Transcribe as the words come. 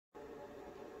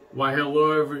Why,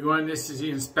 hello everyone, this is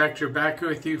the inspector back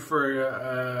with you for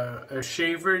a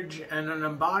shaverage and an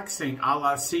unboxing a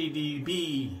la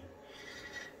CDB.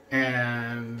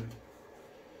 And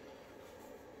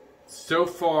so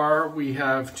far we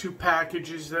have 2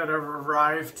 packages that have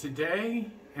arrived today,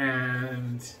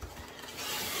 and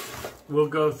we'll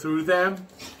go through them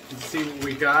and see what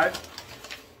we got.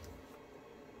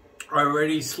 I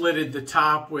already slitted the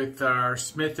top with our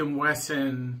Smith &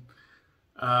 Wesson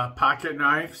pocket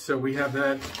knife, so we have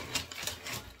that,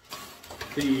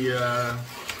 the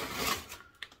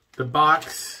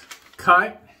box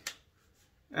cut,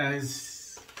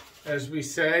 as we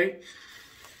say,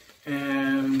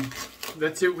 and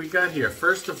that's it we got here.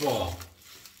 First of all,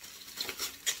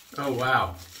 oh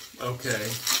wow, okay,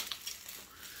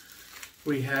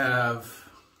 we have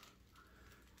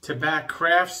Tobacco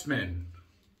Craftsman,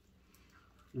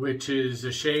 which is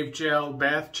a shave gel,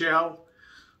 bath gel,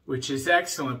 which is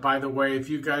excellent. By the way, if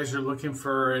you guys are looking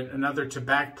for another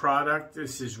tobacco product,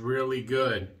 this is really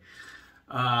good.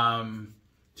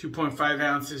 2.5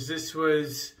 ounces. This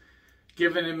was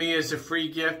given to me as a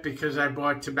free gift because I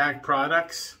bought tobacco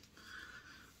products,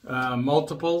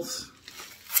 multiples.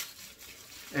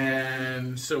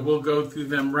 And so we'll go through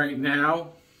them right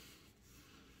now.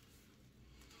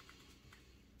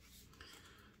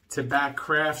 Tobacco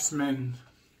Craftsman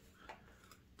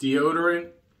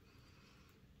deodorant.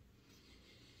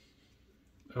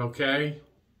 Okay,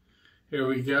 here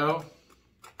we go.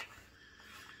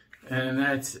 And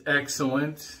that's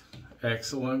excellent,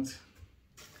 excellent.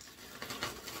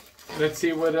 Let's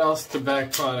see what else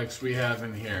tobacco products we have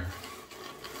in here.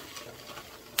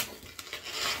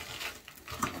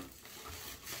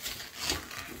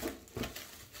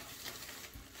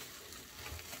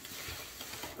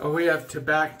 Oh, we have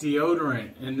tobacco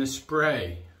deodorant in the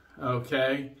spray.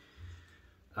 Okay,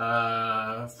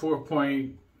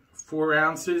 4.4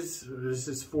 ounces. This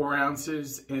is 4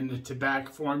 ounces in the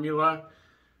tobacco formula,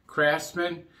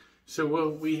 Craftsman. So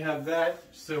we have that.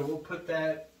 So we'll put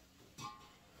that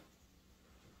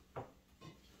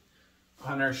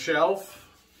on our shelf.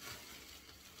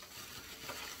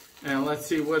 And let's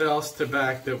see what else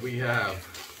tobacco that we have.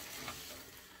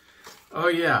 Oh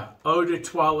yeah, eau de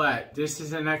toilette. This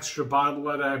is an extra bottle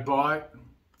that I bought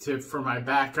for my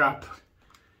backup.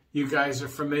 You guys are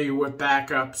familiar with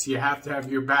backups. You have to have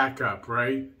your backup,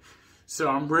 right? So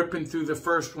I'm ripping through the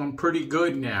first one pretty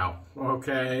good now,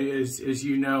 okay? As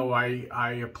you know,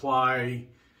 I apply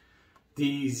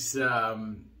these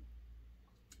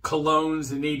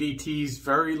colognes and EDTs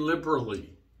very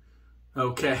liberally,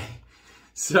 okay?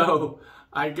 So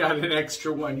I got an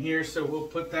extra one here, so we'll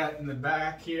put that in the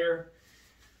back here.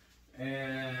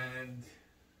 And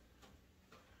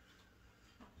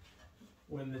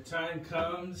when the time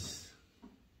comes,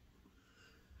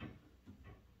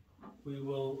 we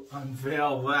will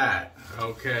unveil that,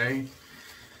 okay?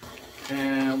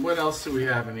 And what else do we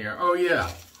have in here? Oh yeah.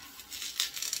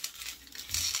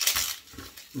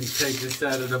 Let me take this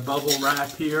out of the bubble wrap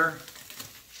here.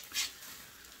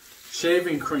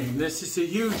 Shaving cream. This is a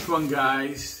huge one,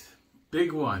 guys.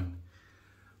 Big one.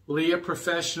 Leah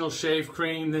Professional Shave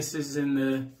Cream. This is in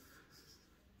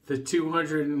the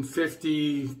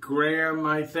 250 gram,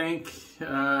 I think.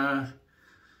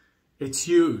 It's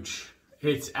huge.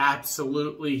 It's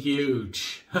absolutely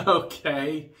huge.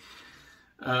 Okay.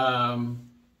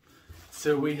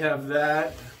 So we have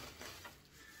that.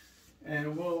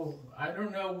 And I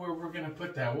don't know where we're going to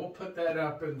put that. We'll put that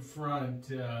up in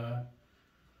front,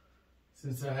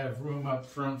 since I have room up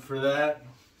front for that.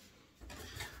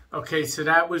 Okay, so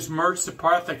that was Mertz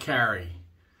Apothecary.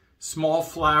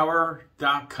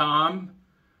 Smallflower.com.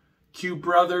 Q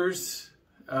Brothers,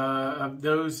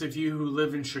 those of you who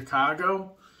live in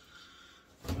Chicago,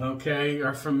 okay,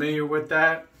 are familiar with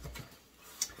that.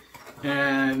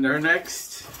 And our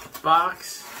next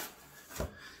box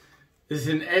is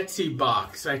an Etsy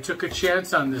box. I took a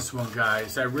chance on this one,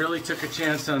 guys. I really took a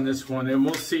chance on this one, and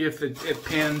we'll see if it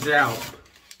pans out.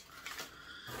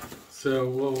 So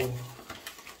we'll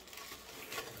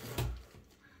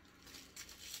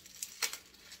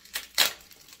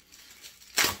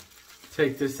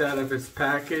take this out of its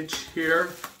package here.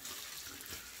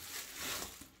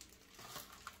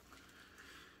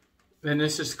 And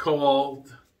this is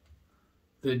called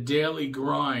the Daily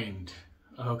Grind,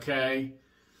 okay?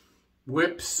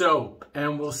 Whip soap.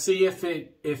 And we'll see if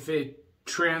it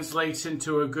translates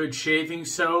into a good shaving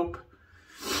soap.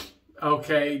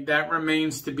 Okay, that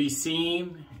remains to be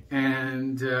seen.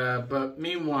 And but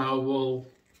meanwhile, we'll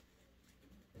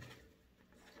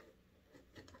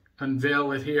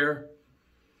unveil it here.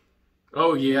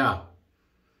 Oh yeah.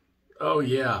 Oh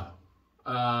yeah.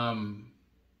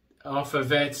 off of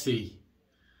Etsy,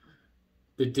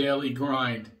 the Daily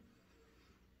Grind.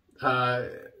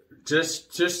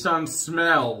 Just on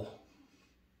smell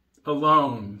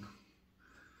alone,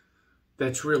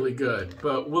 that's really good.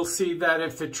 But we'll see that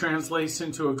if it translates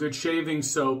into a good shaving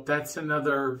soap. That's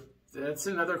another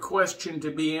question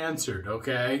to be answered,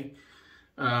 okay?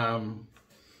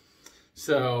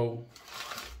 So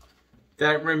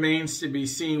that remains to be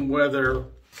seen whether,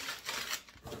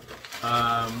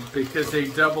 because they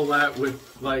double that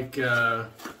with like to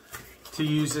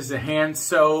use as a hand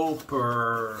soap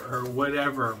or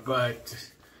whatever,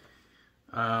 but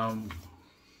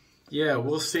yeah,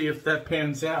 we'll see if that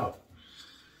pans out.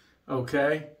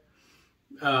 Okay,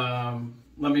 let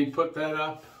me put that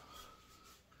up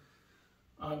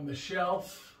on the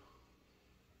shelf.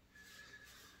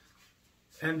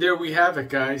 And there we have it,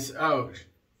 guys. Oh,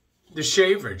 the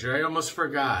Shaverage, I almost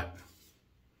forgot.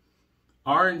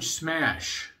 Orange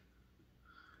Smash.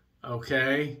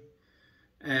 Okay.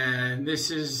 And this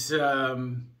is a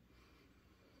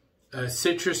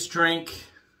citrus drink.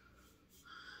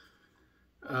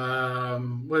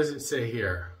 What does it say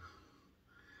here?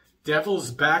 Devil's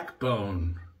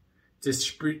Backbone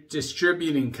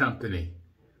Distributing Company.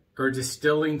 Or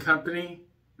Distilling Company,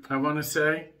 I want to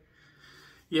say.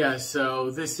 Yeah,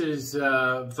 so this is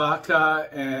vodka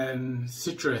and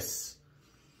citrus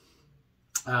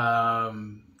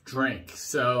drink.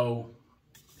 So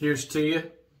here's to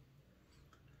you,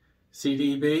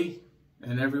 CDB,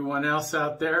 and everyone else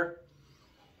out there.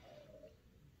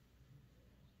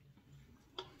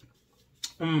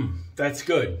 That's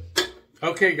good.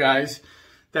 Okay, guys,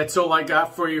 that's all I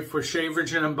got for you for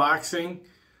Shaverage and unboxing.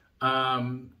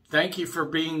 Thank you for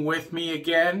being with me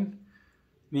again.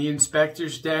 The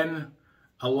Inspector's Den,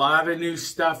 a lot of new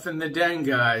stuff in the den,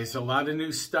 guys. A lot of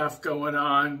new stuff going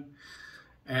on.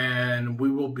 And we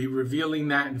will be revealing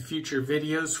that in future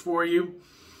videos for you.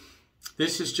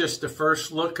 This is just the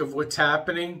first look of what's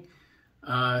happening.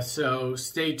 So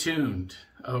stay tuned.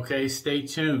 Okay, stay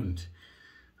tuned.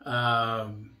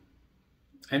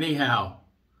 Anyhow,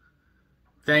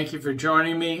 thank you for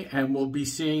joining me. And we'll be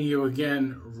seeing you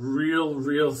again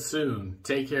real soon.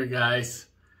 Take care, guys.